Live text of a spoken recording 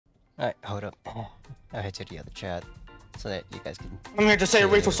Alright, hold up. I'll head to the other chat so that you guys can. I'm here to say a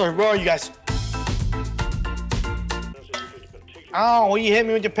racial slur. Where are you guys? Oh, you hit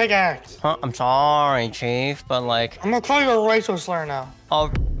me with your pickaxe. Huh? I'm sorry, Chief, but like. I'm gonna call you a racial slur now.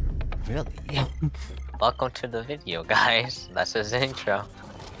 Oh, really? Welcome to the video, guys. That's his intro.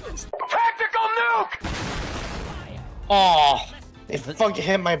 Tactical nuke! Oh, they fucking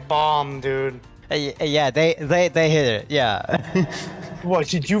hit my bomb, dude. Yeah, they hit it. Yeah. What?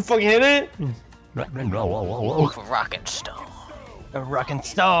 Did you fucking hit it? Rockin' Stone. A rockin'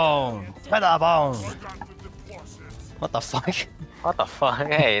 stone to the bone. What the fuck? What the fuck?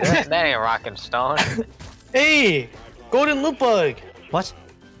 Hey, that ain't Rockin' Stone. Hey, golden loot bug. What?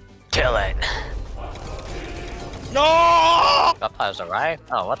 Kill it. No! I thought it was alright.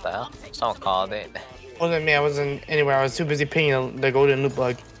 Oh, what the hell? Someone called it. Wasn't me. I wasn't anywhere. I was too busy pinging the golden loot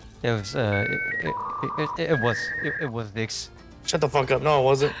bug. It was it was Vix. Shut the fuck up. No, it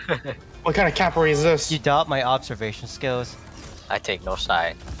wasn't. What kind of capery is this? You doubt my observation skills. I take no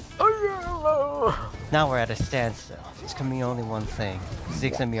side. Now we're at a standstill. This can mean only one thing.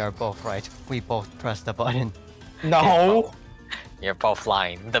 Ziggs and me are both right. We both pressed the button. No. You're both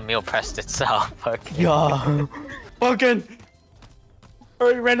lying. The meal pressed itself. Okay. Yeah. Fucking.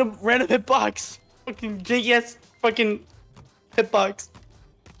 Hurry, random hitbox. Fucking JS. Fucking hitbox.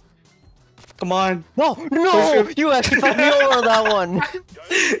 Come on. No, no! You actually fucked me over on that one.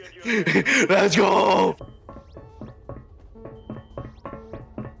 Let's go.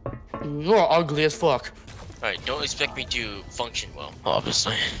 You're ugly as fuck. Alright, don't expect me to function well,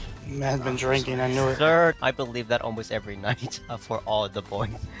 obviously. Man's been drinking, I knew it. Sir, I believe that almost every night for all of the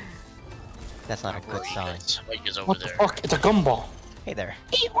boys. That's not a good sign. What the fuck? It's a gumball. Hey there.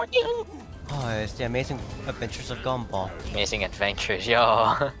 Oh, it's the amazing adventures of Gumball. Amazing adventures,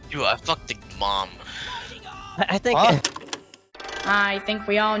 yo. Dude, I fucked the mom. I think. Huh? I think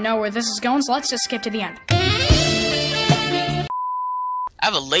we all know where this is going, so let's just skip to the end. I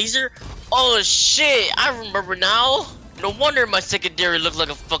have a laser? Oh shit, I remember now. No wonder my secondary looked like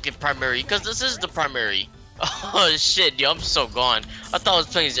a fucking primary, because this is the primary. Oh shit, dude, I'm so gone. I thought I was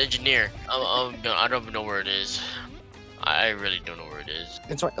playing as engineer. I don't even know where it is. I really don't know where it is.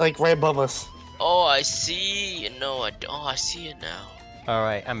 It's like right above us. Oh, I see. No, I don't. Oh, I see it now.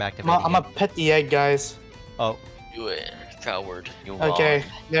 Alright, I'm activating. I'm gonna pet the egg, guys. Oh. Do it, coward. You Okay,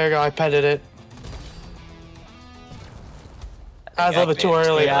 there you go. I petted it. That was a little bit too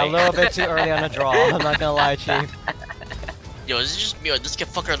early. Yeah, a little bit too early on the draw. I'm not gonna lie, Chief. Yo, is it just me or this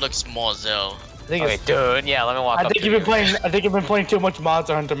fucker looks small as hell? Okay, dude, yeah, let me walk up I think you've been playing too much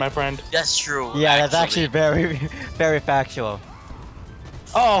Monster Hunter, my friend. That's true. Yeah, that's actually very, very factual.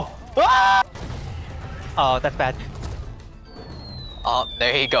 Oh! Ah! Oh, that's bad. Oh,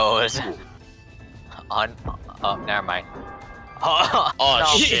 there he goes. On. Oh, never mind. Oh, Oh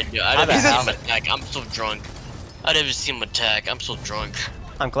no. shit, dude. I didn't see him attack. I'm so drunk. I didn't even see him attack. I'm so drunk.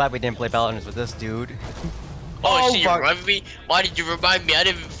 I'm glad we didn't play Paladins with this dude. Oh, shit, you fuck. revived me? Why did you revive me? I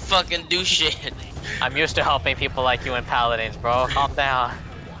didn't fucking do shit. I'm used to helping people like you in Paladins, bro. Calm down.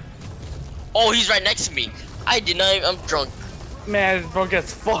 Oh, he's right next to me. I did not even, I'm drunk. Man, it's broke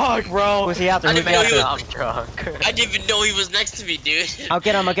as fuck, bro. Who's he after? I Who's didn't he know after? you- I'm drunk. I didn't even know he was next to me, dude. I'll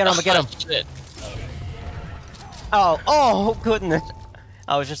get him, I'll get him, I'll get him. Oh, shit. Oh goodness.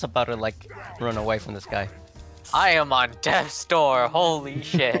 I was just about to like run away from this guy. I am on death's door. Holy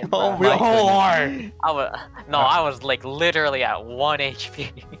shit. Oh We my all goodness. are. I was like literally at 1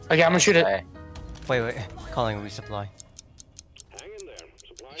 HP. Okay, I'm gonna shoot it. Okay, Wait, calling resupply.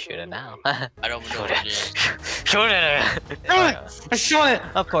 shoot it now. I don't know what it is. Shoot it! I shot it!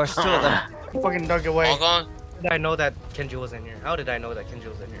 Of course, two of them. Fucking dug away. All gone? How did I know that Kenji was in here? How did I know that Kenji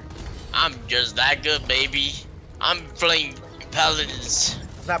was in here? I'm just that good, baby. I'm playing Paladins.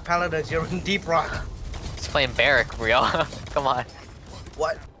 It's not Paladins, you're in Deep Rock. He's playing Barrack, bro. Come on.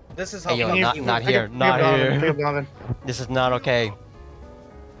 What? This is how Hey, yo, you not here, not here. This is not okay.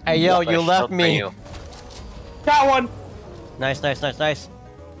 Hey yo, you left me. Got one! Nice.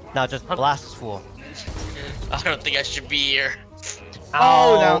 Now just blast this fool. I don't think I should be here.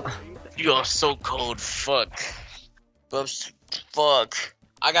 Oh, no. You are so cold, fuck. Oops, fuck.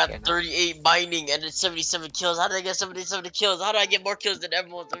 I got 38 binding and it's 77 kills. How did I get 77 kills? How did I get more kills than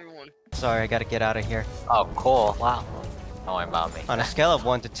everyone? Sorry, I gotta get out of here. Oh, cool. Wow. Don't worry about me. On a scale of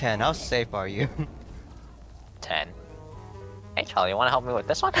 1 to 10, how safe are you? 10. Hey, Charlie, you wanna help me with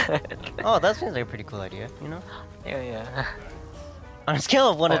this one? Oh, that seems like a pretty cool idea, you know? Yeah. On a scale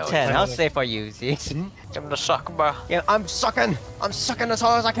of 1 to Wait, 10, how wait. safe are you, Zeke? Give him the suck, bro. Yeah, I'm sucking as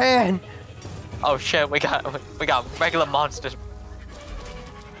hard as I can! Oh shit, we got regular monsters.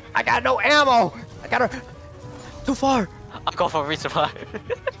 I got no ammo! I gotta... Too far! I'll go for resupply.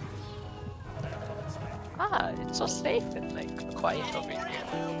 ah, it's so safe and like quiet over here.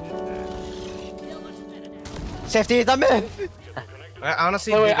 Safety, I'm in!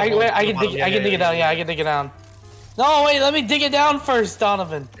 Honestly, Wait, dig a hole I to can the dig. bottom. I can dig it down. Yeah, I can dig it down. No, wait. Let me dig it down first,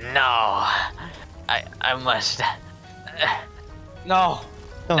 Donovan. No, I must. No.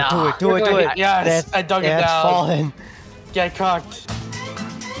 No, No. do it. Yes, I dug it down. It's fallen. Get cocked.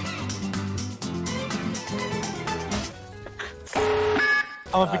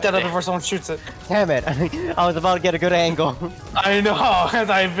 I'm gonna pick that up before someone shoots it. Damn it. I was about to get a good angle. I know, as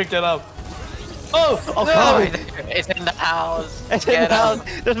I picked it up. Oh! Oh, no! God. It's in the house. It's in Get the up.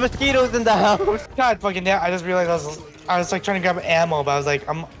 house. There's mosquitoes in the house. God fucking damn, I just realized I was like trying to grab ammo, but I was like,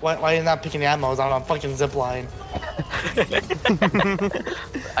 why am I not picking ammo? I was on a fucking zip line.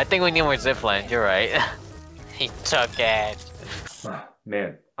 I think we need more zip lines. You're right. He took it.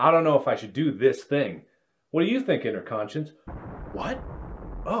 Man, I don't know if I should do this thing. What do you think, Inner Conscience? What?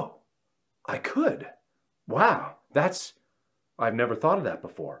 Oh, I could. Wow, I've never thought of that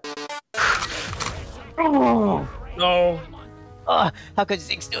before. Oh, No. How could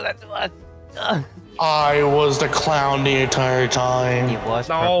Ziggs do that to us? I was the clown the entire He time. was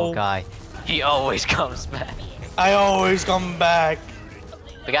No. purple guy. He always comes back. I always come back.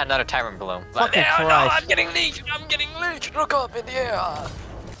 We got another tyrant balloon. Fucking No, Christ. I'm getting leached. I'm getting leached. Look up in the air.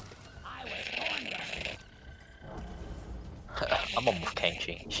 I'm almost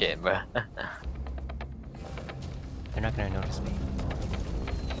Kenshi. Shit, bro. They're not gonna notice me.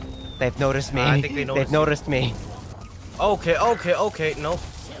 They've noticed me. I think they They've noticed noticed me. Okay. No,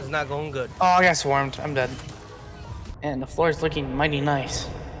 it's not going good. Oh, I got swarmed. I'm dead. And the floor is looking mighty nice.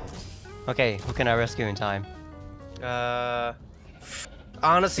 Okay, who can I rescue in time?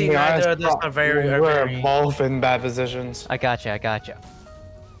 Honestly, To be neither of honest, us are very. We're both in bad positions. I gotcha.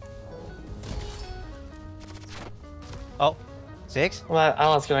 Oh, Ziggs? Well, I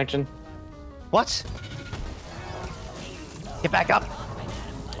lost connection. What? Get back up!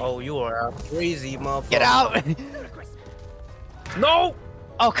 Oh, you are a crazy motherfucker. Get out! No.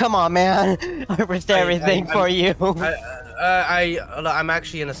 Oh, come on, man! I risked everything for you. I'm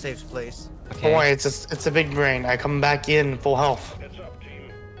actually in a safe place. Don't worry, it's a big brain. I come back in full health.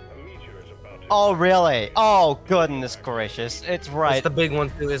 Oh, really? Oh, goodness gracious. It's right. It's the big one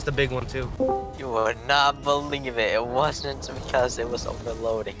too. You would not believe it. It wasn't because it was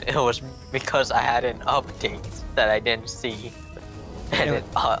overloading. It was because I had an update that I didn't see. And it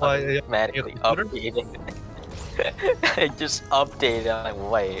automatically your computer? updated. It just updated. I'm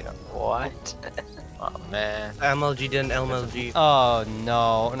like, wait, what? Oh man. MLG didn't MLG. Oh,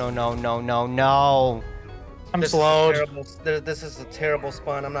 no. I'm slowed. This is a terrible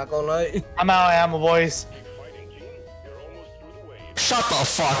spawn, I'm not gonna lie. I'm out of ammo, boys. Shut the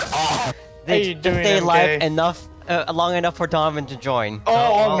fuck up! How you Just doing, stay alive MK? enough, long enough for Donovan to join.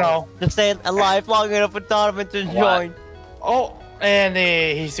 Oh no. Just stay alive long enough for Donovan to join. Oh, and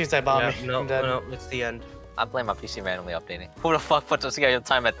he suicide bombed me. No, I'm dead. no, it's the end. I blame my PC randomly updating. Who the fuck put the schedule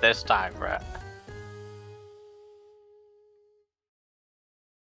time at this time, bruh?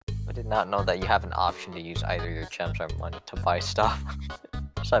 I did not know that you have an option to use either your gems or money to buy stuff.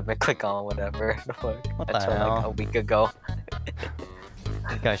 So I've been clicking on whatever the fuck What the until like hell? a week ago.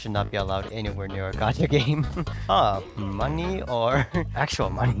 This guy should not be allowed anywhere near a gacha game. Money or actual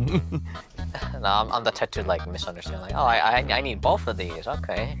money? No, I'm the type to like misunderstand. Like, oh, I need both of these.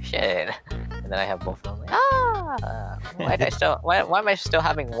 Okay, shit. And then I have both of them. Like, why am I still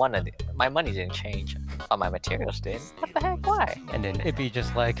having one of these? My money didn't change, but my materials did. What the heck? Why? And then it'd be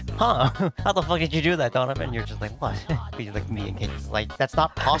just like, huh? How the fuck did you do that, Donovan? And you're just like, what? Be like me and kids like, that's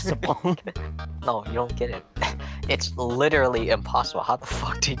not possible. No, you don't get it. It's literally impossible. How the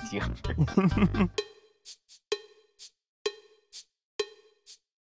fuck did you?